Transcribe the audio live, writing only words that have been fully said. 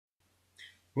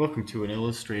Welcome to an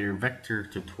Illustrator vector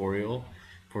tutorial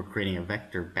for creating a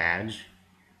vector badge.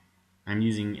 I'm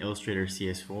using Illustrator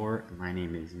CS4 and my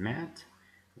name is Matt.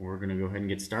 We're going to go ahead and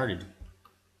get started.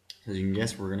 As you can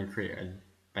guess, we're going to create a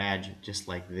badge just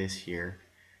like this here.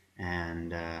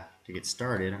 And to get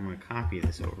started, I'm going to copy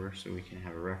this over so we can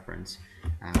have a reference.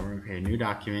 We're going to create a new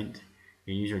document.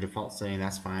 You can use your default setting,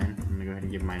 that's fine. I'm going to go ahead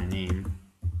and give mine a name.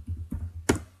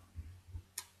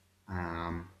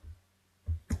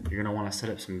 You're going to want to set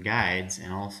up some guides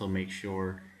and also make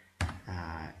sure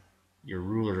your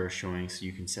rulers are showing so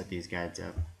you can set these guides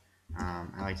up. I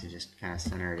like to just kind of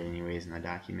center it anyways in the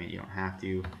document. You don't have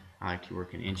to. I like to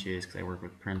work in inches because I work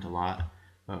with print a lot.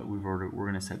 But we're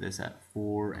going to set this at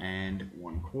 4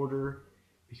 1/4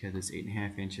 because it's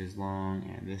 8.5 inches long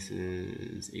and this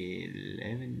is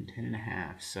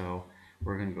 10.5. So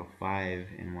we're going to go 5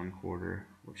 1/4,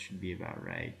 which should be about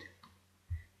right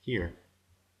here.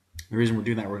 The reason we're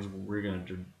doing that is we're going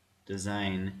to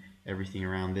design everything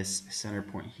around this center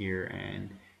point here, and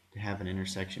to have an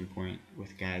intersection point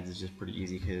with guides is just pretty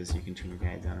easy because you can turn the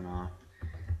guides on and off,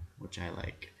 which I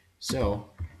like. So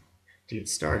to get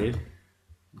started,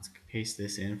 let's paste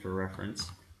this in for reference.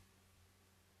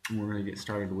 We're going to get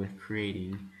started with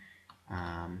creating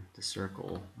the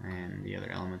circle and the other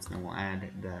elements, and then we'll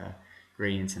add the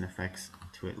gradients and effects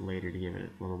to it later to give it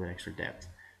a little bit extra depth.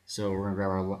 So we're going to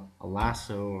grab our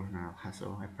lasso, or not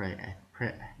lasso, I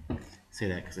say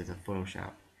that because it's a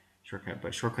Photoshop shortcut,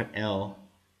 but shortcut L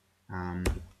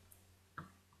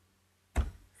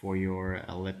for your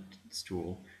ellipse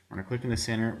tool. We're going to click in the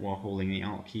center while holding the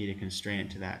Alt key to constrain it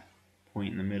to that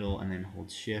point in the middle, and then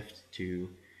hold Shift to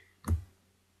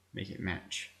make it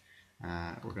match.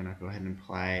 We're going to go ahead and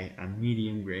apply a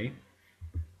medium gray,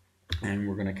 and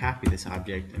we're going to copy this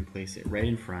object and place it right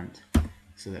in front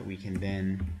so that we can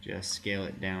then just scale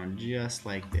it down just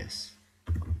like this.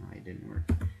 Oh, it didn't work.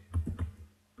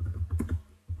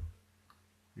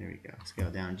 There we go. Scale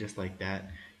it down just like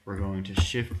that. We're going to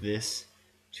shift this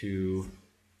to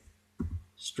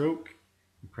stroke,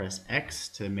 press X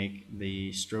to make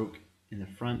the stroke in the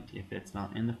front if it's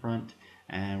not in the front,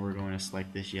 and we're going to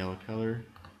select this yellow color,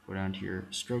 go down to your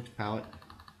strokes palette,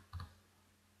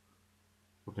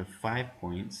 go to 5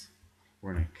 points.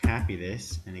 We're going to copy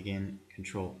this, and again,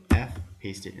 Control F,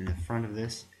 paste it in the front of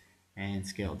this, and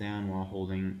scale down while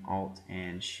holding Alt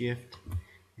and Shift,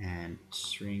 and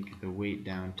shrink the weight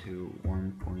down to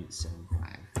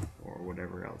 1.75, or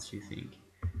whatever else you think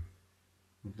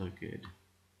would look good.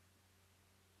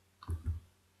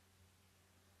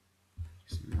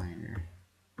 Some minor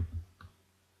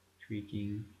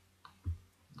tweaking,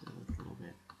 a little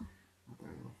bit, a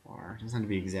little far. It doesn't have to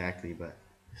be exactly, but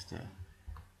just to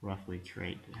roughly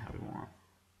create how we want.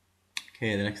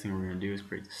 Okay, the next thing we're going to do is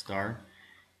create the star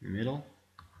in the middle.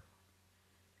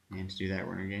 And to do that,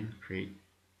 we're going to again create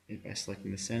it by selecting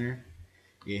the center.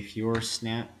 If your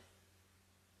snap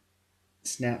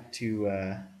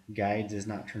to guides is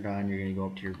not turned on, you're going to go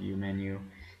up to your view menu,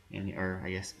 or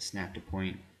I guess snap to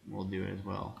point will do it as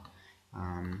well.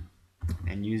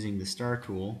 And using the star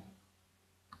tool,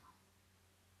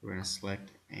 we're going to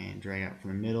select and drag out from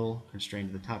the middle, constrain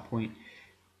to the top point,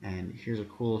 and here's a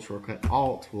cool shortcut.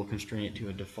 Alt will constrain it to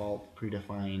a default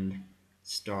predefined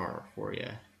star for you.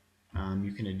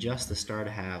 You can adjust the star to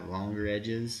have longer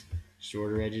edges,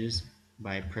 shorter edges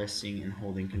by pressing and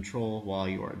holding Control while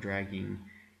you are dragging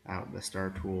out the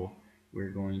star tool. We're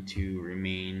going to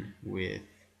remain with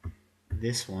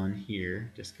this one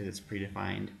here just because it's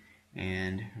predefined,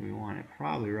 and we want it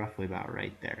probably roughly about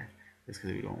right there, just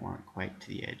because we don't want it quite to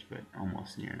the edge, but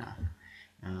almost near enough.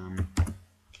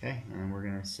 Okay, and we're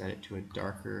going to set it to a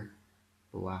darker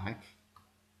black.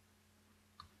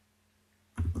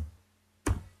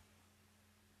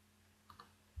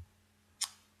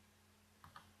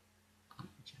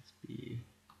 Just be,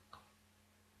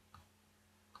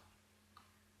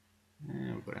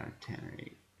 and we'll go down to 10 or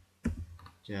 8,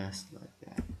 just like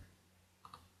that.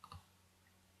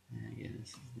 And again, this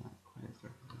is not quite as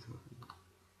dark as I was hoping.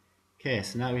 Okay,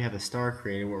 so now we have the star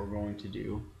created. What we're going to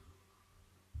do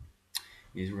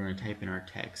is we're going to type in our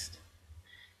text.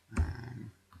 We're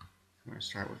going to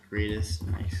start with greatest,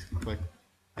 and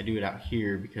I do it out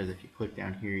here because if you click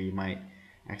down here, you might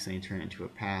accidentally turn it into a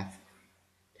path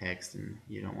text, and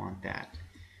you don't want that.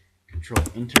 Control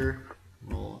Enter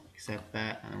will accept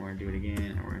that, and then we're going to do it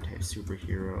again, and we're going to type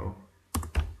superhero,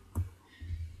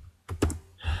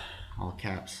 all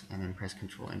caps, and then press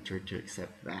Control Enter to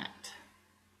accept that.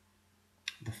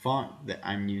 The font that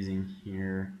I'm using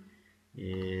here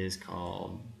is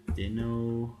called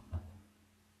Denova,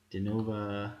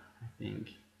 I think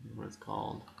is what it's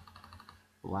called,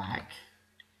 black.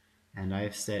 and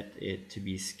I've set it to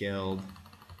be scaled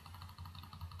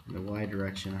in the Y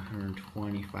direction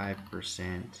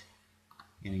 125%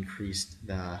 and increased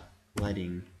the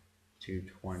leading to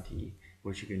 20,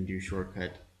 which you can do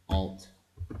shortcut Alt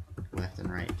left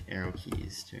and right arrow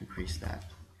keys to increase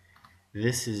that.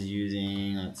 This is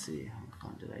using, let's see, what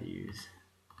font did I use?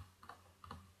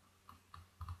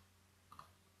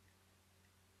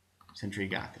 Century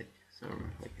Gothic. So we're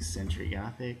going to click Century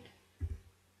Gothic.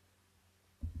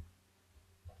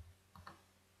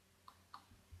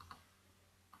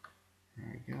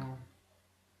 There we go.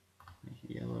 Make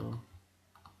it yellow.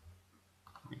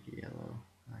 Make it yellow.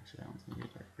 Actually, that one's going to be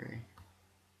a dark gray.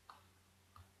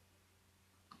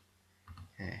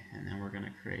 Okay, and then we're going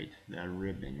to create the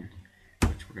ribbon,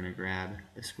 which we're going to grab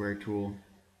the square tool.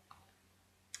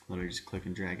 Literally just click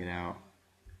and drag it out.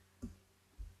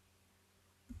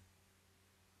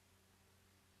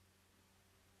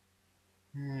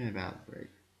 And about right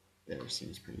there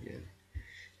seems pretty good.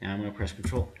 Now I'm going to press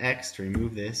Control X to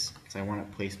remove this because I want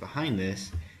it placed behind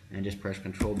this, and just press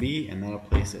Control B and that'll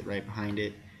place it right behind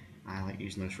it. I like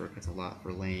using those shortcuts a lot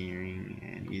for layering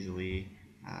and easily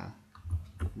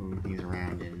moving things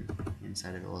around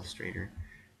inside of Illustrator.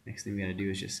 Next thing we got to do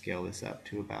is just scale this up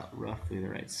to about roughly the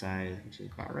right size, which is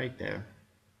about right there.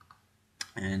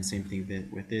 And same thing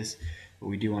with this, but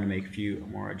we do want to make a few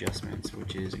more adjustments,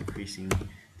 which is increasing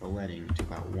the leading to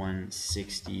about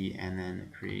 160 and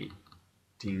then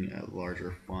creating a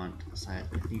larger font size.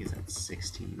 I think it's at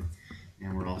 16,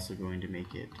 and we're also going to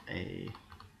make it a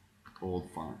bold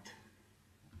font.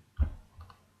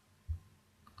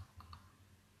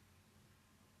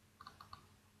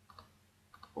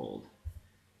 Bold,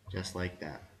 just like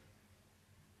that.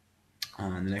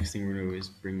 The next thing we're going to do is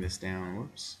bring this down.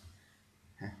 Whoops.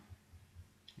 And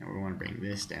we want to bring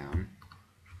this down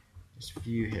just a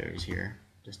few hairs here,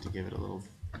 just to give it a little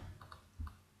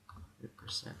bit of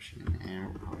perception. And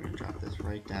we're probably going to drop this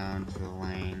right down to the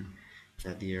line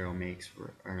that the arrow makes,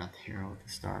 or not the arrow,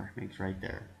 the star makes right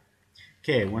there.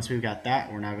 Okay, once we've got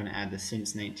that, we're now going to add the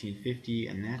since 1950,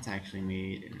 and that's actually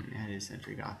made, and that is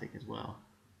Century Gothic as well.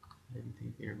 I didn't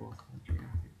think they were both Century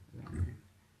Gothic.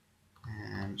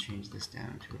 And change this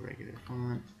down to a regular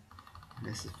font, and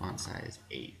this is font size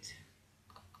 8.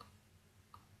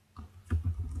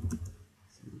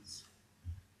 Since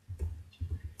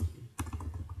 250.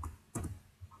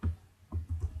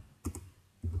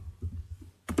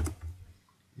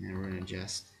 And we're going to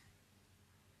adjust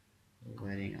the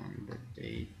leading on the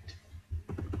date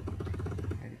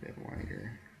quite a bit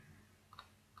wider.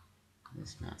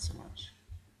 This not so much.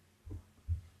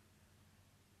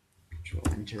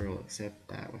 Control Enter will accept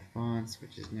that with fonts,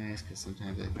 which is nice because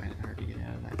sometimes I find it hard to get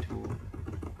out of that tool.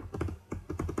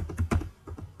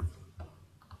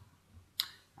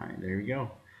 Alright, there we go.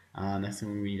 Next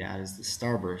thing we need to add is the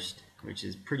starburst, which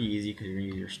is pretty easy because you're going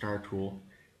to use your star tool.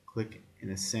 Click in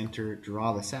the center,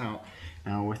 draw this out.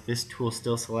 Now with this tool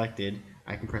still selected,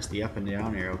 I can press the up and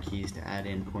down arrow keys to add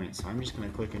in points. So I'm just going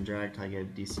to click and drag till I get a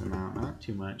decent amount, not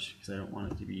too much because I don't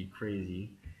want it to be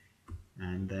crazy.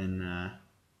 And then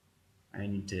I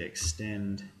need to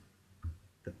extend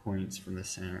the points from the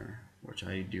center, which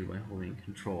I do by holding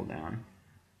Control down.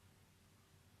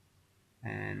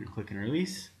 And click and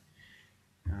release.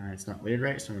 It's not layered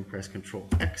right, so I'm going to press Control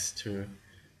X to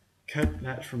cut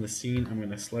that from the scene. I'm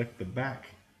going to select the back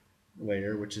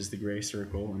layer, which is the gray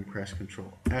circle, and press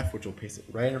Control F, which will place it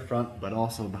right in front, but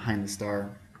also behind the star.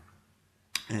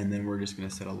 And then we're just going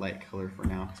to set a light color for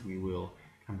now, because we will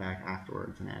come back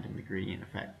afterwards and add in the gradient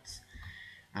effects.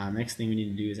 Next thing we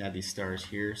need to do is add these stars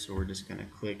here, so we're just going to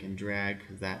click and drag,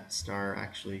 because that star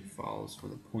actually falls for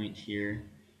the point here.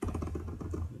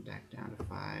 Back down to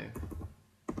 5.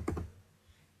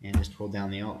 And just hold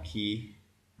down the Alt key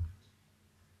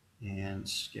and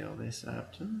scale this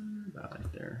up to about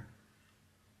right there.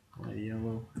 Light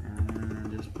yellow,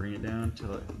 and just bring it down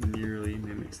till it nearly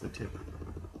mimics the tip.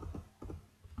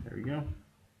 There we go.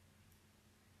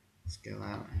 Scale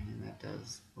out, and that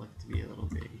does look to be a little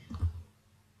big. I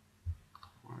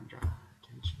want to draw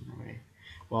attention away.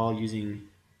 While using,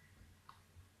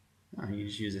 you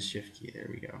just use the Shift key, there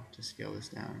we go, to scale this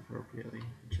down appropriately.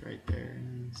 It's right there,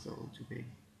 and it's still a little too big.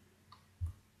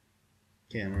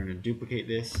 Okay, and we're going to duplicate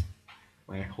this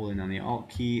by holding down the Alt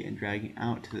key and dragging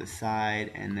out to the side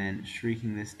and then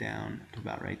shrinking this down to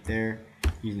about right there.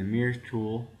 Using the mirror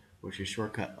tool, which is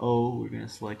shortcut O, we're going to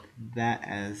select that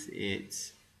as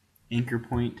its anchor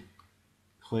point,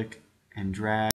 click and drag.